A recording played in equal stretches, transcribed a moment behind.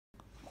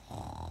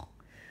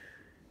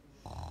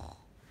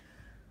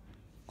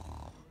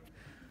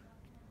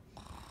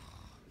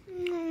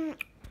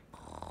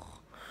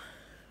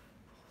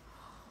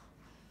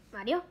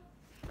Mario?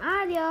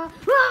 Mario!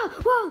 Whoa!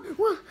 Whoa!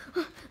 Whoa!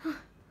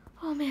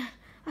 Oh man,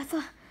 I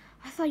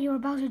thought you were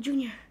Bowser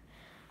Jr.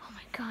 Oh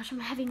my gosh, I'm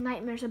having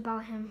nightmares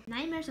about him.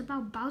 Nightmares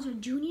about Bowser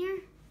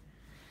Jr.?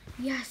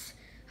 Yes.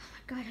 Oh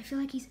my god, I feel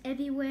like he's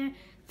everywhere,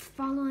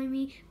 following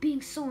me,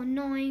 being so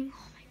annoying.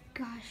 Oh my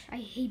gosh, I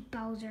hate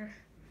Bowser.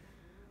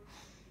 Oh,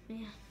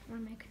 man, what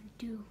am I gonna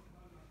do?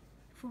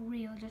 For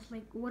real, just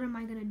like, what am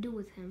I gonna do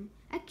with him?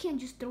 I can't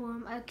just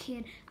throw a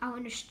kid out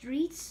in the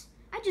streets.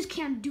 I just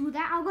can't do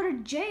that. I'll go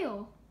to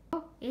jail.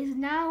 It's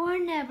now or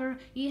never.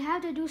 You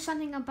have to do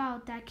something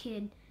about that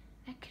kid.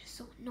 That kid is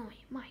so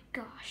annoying. My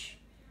gosh.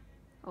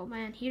 Oh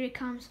man, here he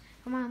comes.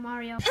 Come on,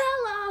 Mario.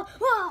 Hello!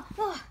 Whoa,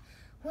 whoa.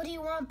 What do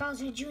you want,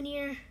 Bowser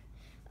Jr.?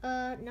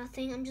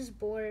 Nothing. I'm just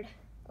bored.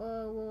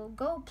 Well,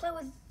 go play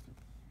with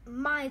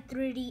my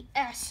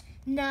 3DS,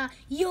 not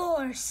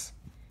yours.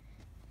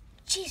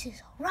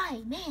 Jesus,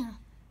 alright, man.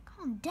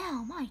 Calm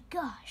down, my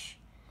gosh.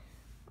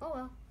 Oh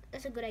well,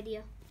 that's a good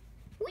idea.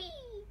 Whee!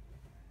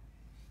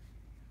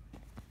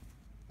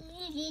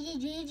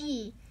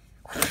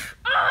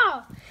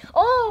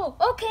 Oh,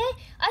 okay.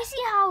 I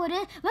see how it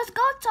is. Let's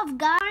go, tough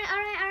guy.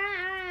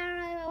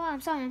 Alright. Well, I'm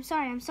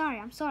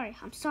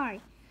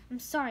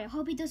sorry. I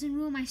hope he doesn't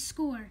ruin my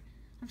score.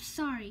 I'm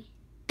sorry.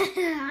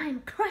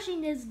 I'm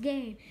crushing this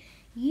game.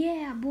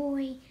 Yeah,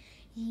 boy.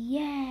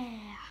 Yeah.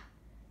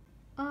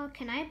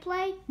 Can I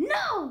play?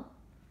 No!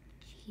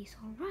 Jeez,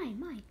 alright,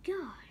 my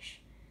gosh.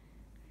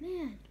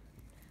 Man,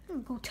 I'm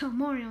gonna go tell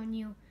Mario on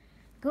you.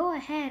 Go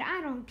ahead,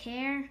 I don't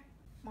care.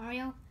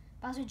 Mario,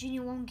 Bowser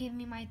Jr. won't give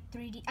me my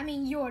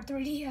your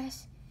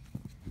 3DS.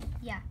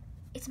 Yeah,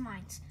 it's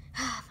mine.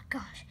 Oh my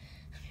gosh.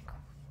 I'm gonna go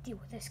deal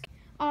with this.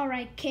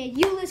 Alright, kid,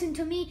 you listen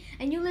to me,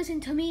 and you listen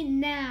to me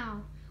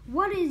now.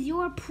 What is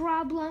your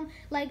problem?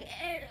 Like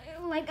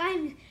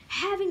I'm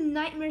having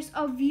nightmares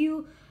of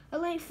you.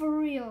 Like, for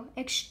real,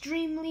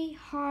 extremely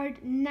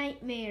hard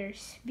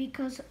nightmares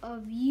because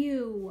of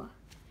you.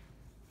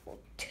 Well,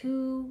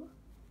 too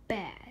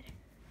bad.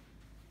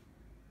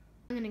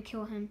 I'm gonna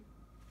kill him.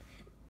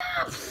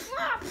 Get off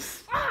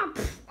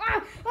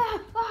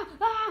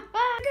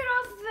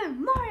of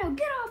him! Mario,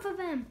 get off of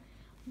him!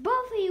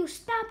 Both of you,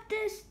 stop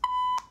this!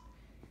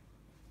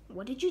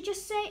 What did you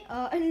just say?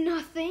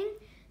 Nothing.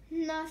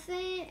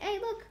 Nothing. Hey,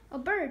 look, a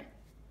bird.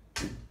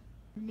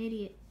 An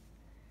idiot.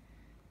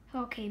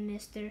 Okay,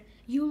 mister,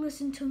 you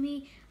listen to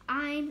me.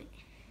 I'm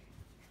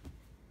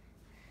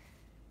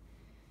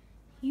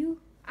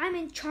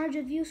in charge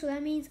of you, so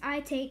that means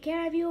I take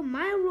care of you,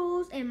 my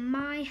rules, and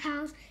my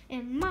house,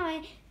 and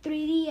my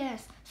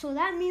 3DS. So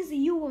that means that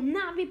you will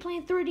not be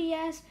playing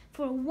 3DS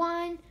for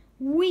 1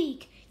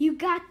 week. You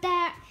got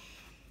that?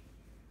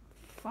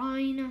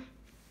 Fine.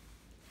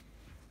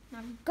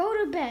 Now go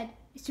to bed.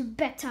 It's your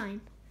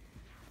bedtime.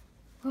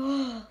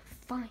 Oh,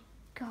 fine.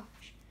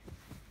 Gosh.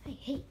 I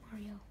hate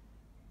Mario.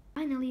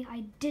 Finally,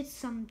 I did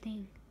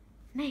something.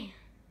 Man.